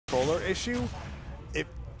controller issue,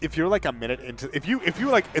 if you're like a minute into, if you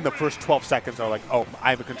like in the first 12 seconds are like, oh, I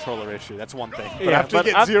have a controller issue, that's one thing. But after you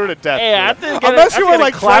get 0 to death, unless you were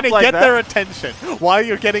like trying to get their attention while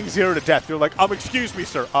you're getting 0 to death, you're like, excuse me,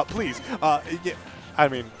 sir, please. Yeah, I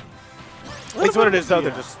mean, it's what it is though.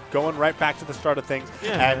 They're just going right back to the start of things.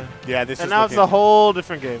 Yeah. And yeah, this is. And now it's a whole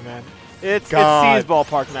different game, man. It's C's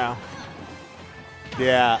ballpark now.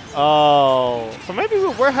 Yeah. Oh. So maybe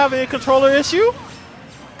we're having a controller issue.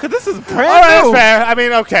 Cause this is brand new. That's fair. I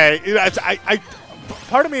mean, okay.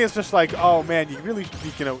 Part of me is just like, oh man, you're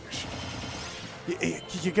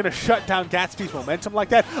gonna shut down Gatsby's momentum like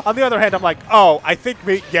that. On the other hand, I'm like, oh, I think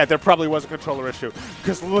there probably was a controller issue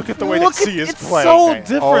because look at the way that C is playing. It's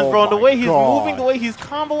so different, bro. The way he's moving, the way he's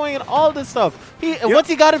comboing, and all this stuff. Once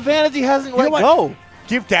he got advantage, he hasn't let go.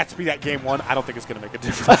 Give Gatsby that game 1. I don't think it's gonna make a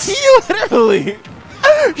difference. You literally.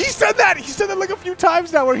 He's done that. He's done that like a few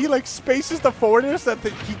times now, where he like spaces the forwarders that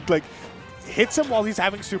he like hits him while he's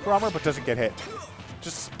having super armor, but doesn't get hit.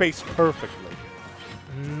 Just spaced perfectly.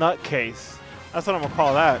 Nutcase. That's what I'm gonna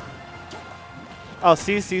call that. Oh,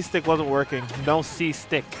 C stick wasn't working. No C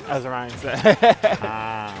stick, as Ryan said.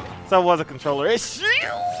 So it was a controller issue.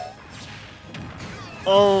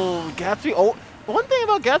 Oh, Gatsby. Oh, one thing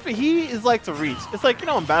about Gatsby, he is like to reach. It's like,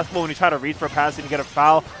 in basketball when you try to reach for a pass and you get a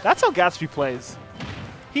foul. That's how Gatsby plays.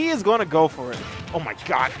 He is going to go for it. Oh, my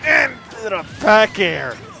God. And the back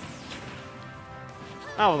air.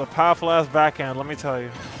 That was a powerful-ass backhand, let me tell you.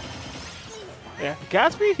 Yeah,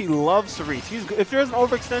 Gatsby, he loves to reach. If there's an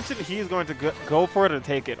overextension, he's going to go for it and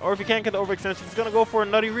take it. Or if he can't get the overextension, he's going to go for a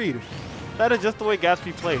nutty read. That is just the way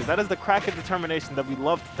Gatsby plays. That is the crack and determination that we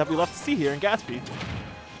love to see here in Gatsby.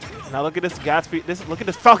 Now look at this Gatsby. Look at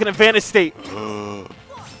this Falcon advantage state. But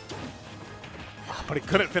he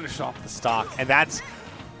couldn't finish off the stock, and that's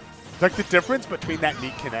like the difference between that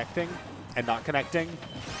knee connecting and not connecting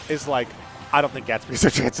is like, I don't think Gatsby's a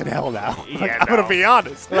chance in hell now. Yeah, I'm gonna be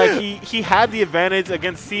honest. Like he had the advantage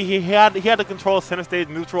against C. He had to control center stage,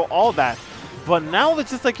 neutral, all that. But now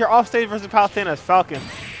it's just like you're off stage versus Palutena as Falcon,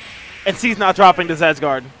 and C's not dropping this edge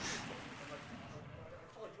guard.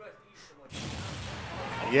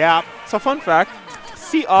 Yeah. So fun fact,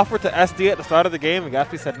 C offered to SD at the start of the game, and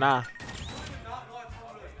Gatsby said nah.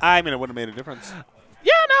 I mean, it wouldn't have made a difference.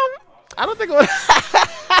 Yeah, no, I don't think it would.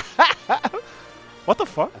 What the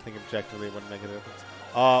fuck? I think objectively it wouldn't make a difference.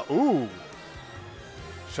 Ooh.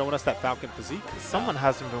 Showing us that Falcon physique. Someone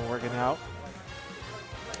hasn't been working out.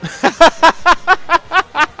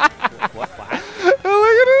 What?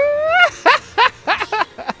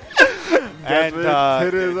 And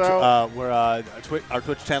our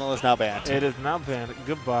Twitch channel is now banned. It is now banned.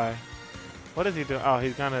 Goodbye. What is he doing? Oh,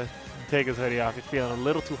 he's gonna take his hoodie off. He's feeling a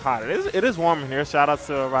little too hot. It is warm in here. Shout out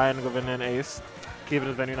to Ryan, Govin, and Ace, keeping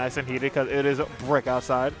the venue nice and heated because it is a brick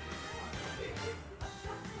outside.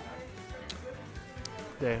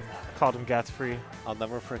 Damn, called him Gats free. I'll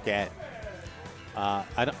never forget.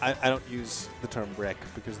 I don't use the term brick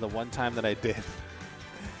because the one time that I did,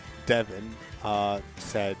 Devin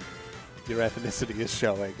said, your ethnicity is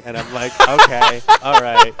showing. And I'm like, okay, all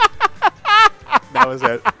right. That was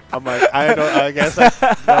it. I'm like, I guess,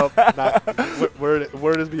 nope, not,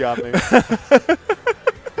 word is beyond me.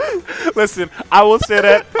 Listen, I will say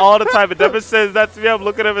that all the time. If Devin says that to me, I'm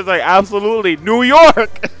looking at him as like, absolutely, New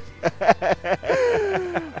York.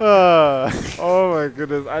 Oh my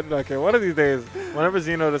goodness. Okay, one of these days, whenever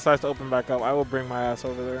Zeno decides to open back up, I will bring my ass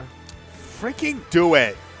over there. Freaking do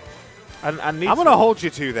it. I'm gonna hold you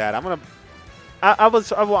to that. I've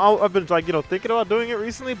been like, thinking about doing it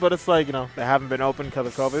recently, but it's like, they haven't been open because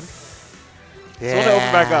of COVID. Yeah. So when they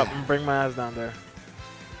open back up, I'm gonna bring my ass down there.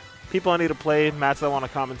 People I need to play, matches I want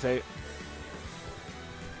to commentate.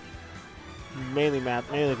 Mainly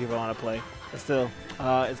people I want to play. But still,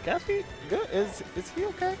 is Gatsby good? Is he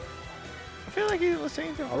okay? I feel like he was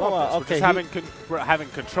changing for a while. Okay, we're having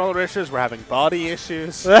controller issues. We're having body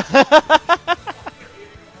issues.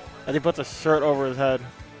 And he puts a shirt over his head.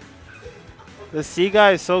 This C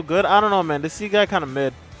guy is so good. I don't know, man. This C guy kind of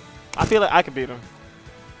mid. I feel like I could beat him.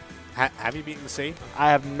 Have you beaten the C?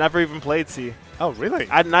 I have never even played C. Oh, really?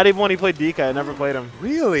 Not even when he played DK. I never played him.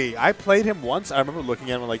 Really? I played him once. I remember looking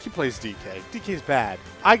at him like, he plays DK. DK's bad.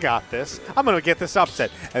 I got this. I'm going to get this upset.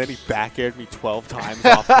 And then he back aired me 12 times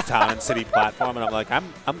off the Town and City platform. And I'm like,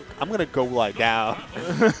 I'm going to go lie down.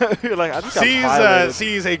 You're like, I just got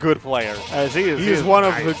C's a good player. He's one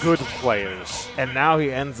of the good players. And now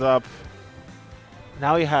he ends up,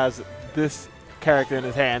 now he has this character in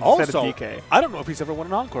his hand also, instead of DK. I don't know if he's ever won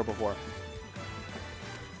an Encore before.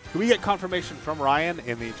 Do we get confirmation from Ryan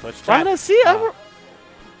in the Twitch chat? Ryan, has C ever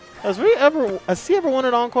won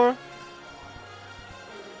an Encore?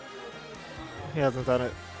 He hasn't done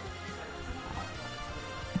it.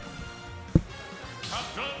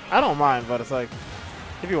 I don't mind, but it's like,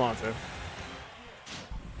 if you want to.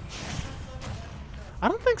 I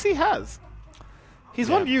don't think he has. He's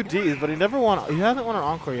won UDs, but he never won. He hasn't won an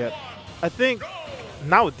Encore yet. I think,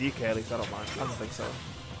 not with DK at least, I don't mind. I don't think so.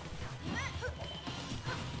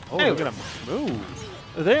 Oh, anyway, look at him move.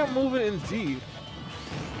 They are moving indeed.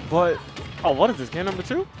 But, oh, what is this, game number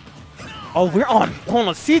 2? Oh, we're on. Hold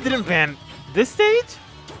on, C didn't ban this stage?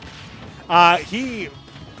 He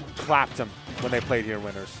clapped him when they played here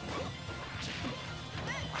winners.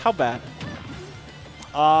 How bad?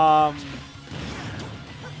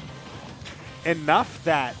 Enough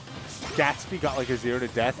that Gatsby got like a 0 to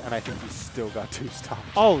death, and I think he still got 2 stops.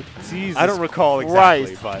 Oh, Jesus. I don't recall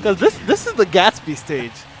exactly, but because this is the Gatsby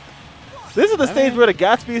stage. This is the stage where the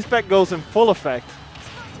Gatsby effect goes in full effect.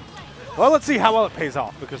 Well, let's see how well it pays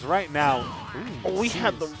off, because right now... we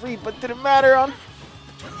had the read, but didn't matter on...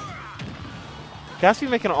 Gatsby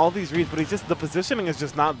making all these reads, but he's just, the positioning is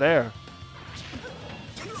just not there.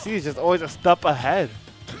 C is just always a step ahead.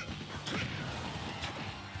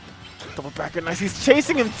 Double backer, nice. He's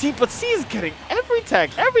chasing him deep, but C is getting every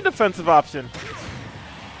tag, every defensive option.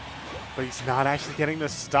 But he's not actually getting the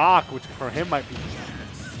stock, which for him might be...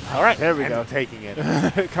 All right, there we go. Taking it.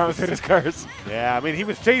 Commentator's curse. Yeah, I mean, he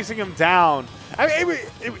was chasing him down. I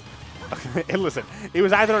mean, listen, it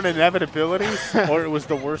was either an inevitability or it was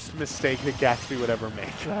the worst mistake that Gatsby would ever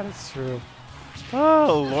make. That is true.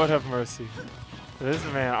 Oh, Lord have mercy. This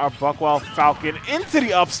man, our Buckwell Falcon, into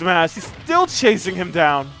the up smash. He's still chasing him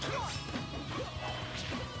down.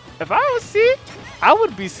 If I was C, I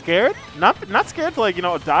would be scared. Not scared to, like, you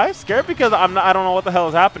know, die. Scared because I don't know what the hell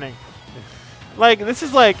is happening. Like, this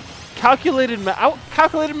is like calculated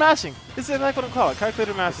mashing. This is exactly what I'm calling it,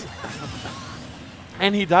 calculated mashing.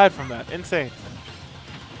 And he died from that. Insane.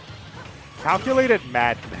 Calculated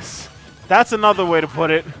madness. That's another way to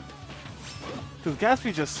put it. Because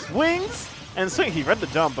Gatsby just swings and swings. He read the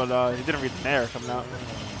jump, but he didn't read the nair coming out.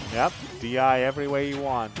 Yep. DI every way you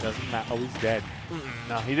want. Doesn't matter. Oh, he's dead.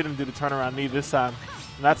 No, he didn't do the turnaround knee this time.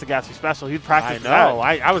 And that's a Gatsby special. He'd practice that. I know.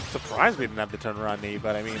 I was surprised we didn't have the turnaround knee,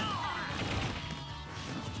 but I mean...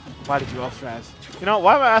 Why did you up smash? You know,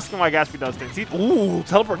 why am I asking why Gatsby does things? Ooh,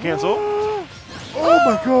 teleport cancel. Oh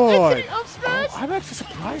my god. Up smash? Oh, I'm actually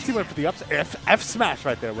surprised he went for the F smash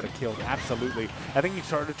right there would have killed. Absolutely. I think he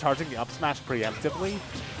started charging the up smash preemptively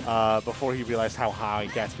before he realized how high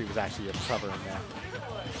Gatsby was actually recovering there.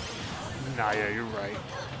 Nah, yeah, you're right.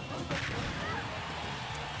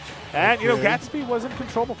 And, you know, Gatsby was in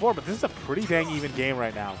control before, but this is a pretty dang even game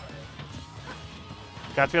right now.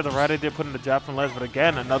 Gatsby had the right idea putting the jab from ledge, but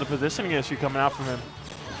again, another positioning issue coming out from him.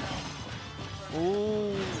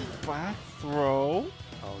 Ooh, back throw.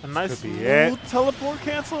 Oh, a nice smooth teleport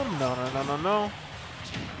cancel. No.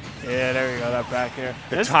 Yeah, there you go, that back air.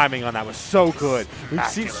 The timing on that was so good. We've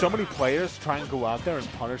seen so many players try and go out there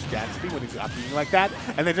and punish Gatsby when he's up being like that,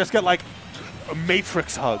 and they just get like a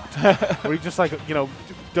Matrix hugged, where he just like, you know,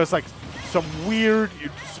 does like some weird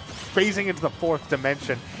phasing into the 4th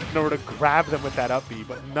dimension in order to grab them with that up B,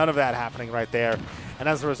 but none of that happening right there. And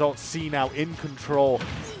as a result, C now in control.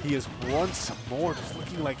 He is once more just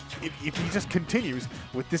looking like if he just continues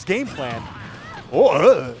with this game plan.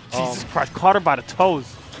 Oh, Jesus Christ, caught her by the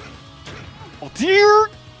toes. Oh dear!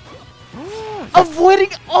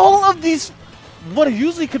 Avoiding all of these, what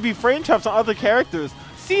usually could be frame traps on other characters.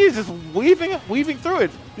 C is just weaving through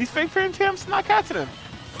it. These fake frame traps not catching him.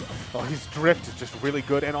 Oh, his drift is just really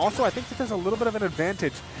good. And also, I think that there's a little bit of an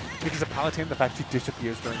advantage because of Palutena, the fact she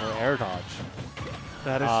disappears during her air dodge.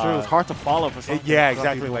 That is true. It's hard to follow for something. Yeah,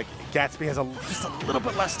 exactly. Like, Gatsby has just a little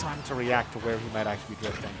bit less time to react to where he might actually be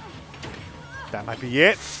drifting. That might be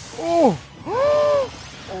it. Oh!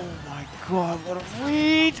 Oh my god, what a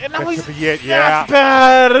reach! And now that should be it, yeah. That's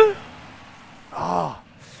bad! Oh,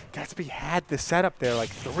 Gatsby had the setup there like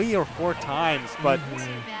 3 or 4 times, but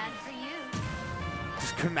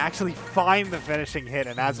just couldn't actually find the finishing hit,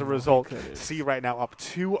 and as a result, C right now up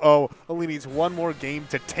 2-0. Only needs one more game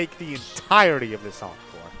to take the entirety of this Encore.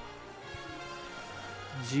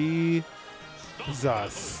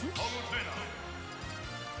 Jesus.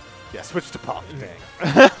 Yeah, switch to Paust.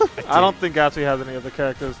 I don't think Gatsby has any other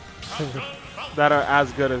characters that are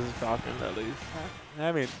as good as Falcon, at least.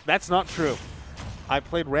 I mean, that's not true. I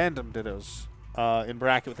played random Dittos in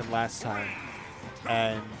bracket with him last time,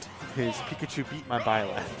 and his Pikachu beat my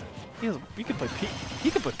Byleth. He can play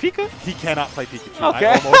Pika? He cannot play Pikachu. Okay.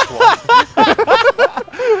 I almost won.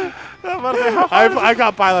 I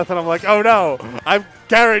got Byleth and I'm like, oh no, I'm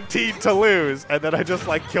guaranteed to lose. And then I just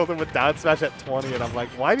like killed him with down smash at 20 and I'm like,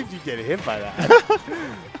 why did you get hit by that?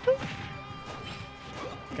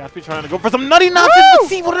 Gatsby trying to go for some nutty nonsense, but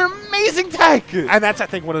see what an amazing tag! And that's, I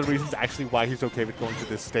think, one of the reasons actually why he's okay with going to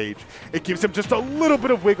this stage. It gives him just a little bit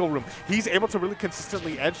of wiggle room. He's able to really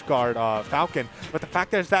consistently edge guard Falcon, but the fact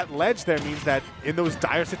there's that ledge there means that in those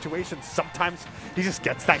dire situations, sometimes he just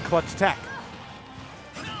gets that clutch tech.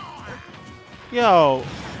 Yo,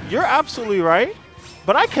 you're absolutely right,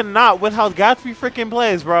 but I cannot with how Gatsby freaking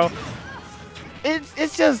plays, bro.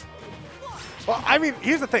 It's just... Well, I mean,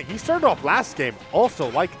 here's the thing. He started off last game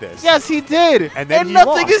also like this. Yes, he did. And then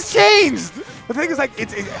nothing has changed. The thing is, like,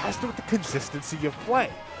 it has to do with the consistency of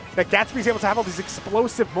play. That Gatsby's able to have all these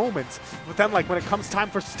explosive moments, but then, like, when it comes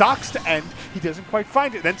time for stocks to end, he doesn't quite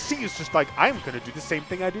find it. Then C is just like, I'm going to do the same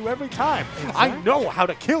thing I do every time. Exactly. I know how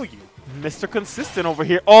to kill you. Mr. Consistent over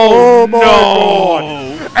here. Oh, no.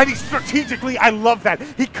 God. And he strategically, I love that.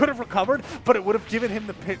 He could have recovered, but it would have given him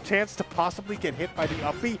the chance to possibly get hit by the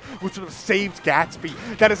up B, which would have saved Gatsby.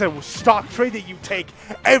 That is a stock trade that you take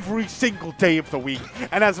every single day of the week.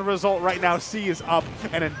 And as a result, right now, C is up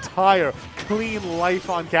an entire clean life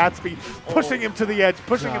on Gatsby, pushing him to the edge,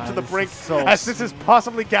 pushing him to the brink, as this is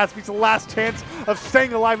possibly Gatsby's last chance of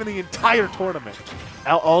staying alive in the entire tournament.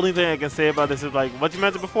 The only thing I can say about this is, like, what you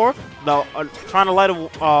mentioned before, the trying to light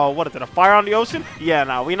a fire on the ocean. Yeah,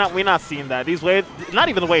 no, we not seeing that. These waves, not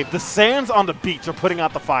even the wave, the sands on the beach are putting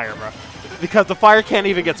out the fire, bro, because the fire can't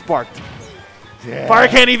even get sparked. Yeah. Fire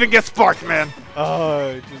can't even get sparked, man.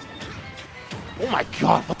 Oh my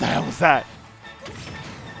God, what the hell was that?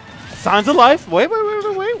 Signs of life. Wait.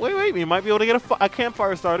 We might be able to get a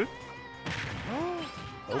campfire started.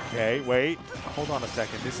 Okay, wait. Hold on a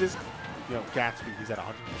second. This is... You know, Gatsby, he's at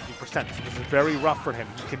 150%. So this is very rough for him.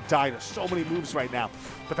 He can die to so many moves right now.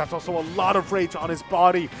 But that's also a lot of rage on his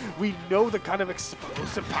body. We know the kind of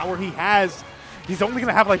explosive power he has. He's only going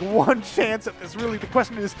to have like one chance at this, really. The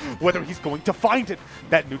question is whether he's going to find it.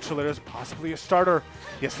 That neutral air is possibly a starter.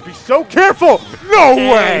 He has to be so careful. No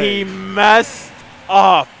way! He messed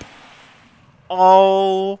up.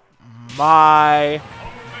 Oh my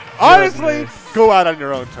Honestly, goodness. Go out on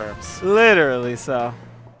your own terms. Literally so.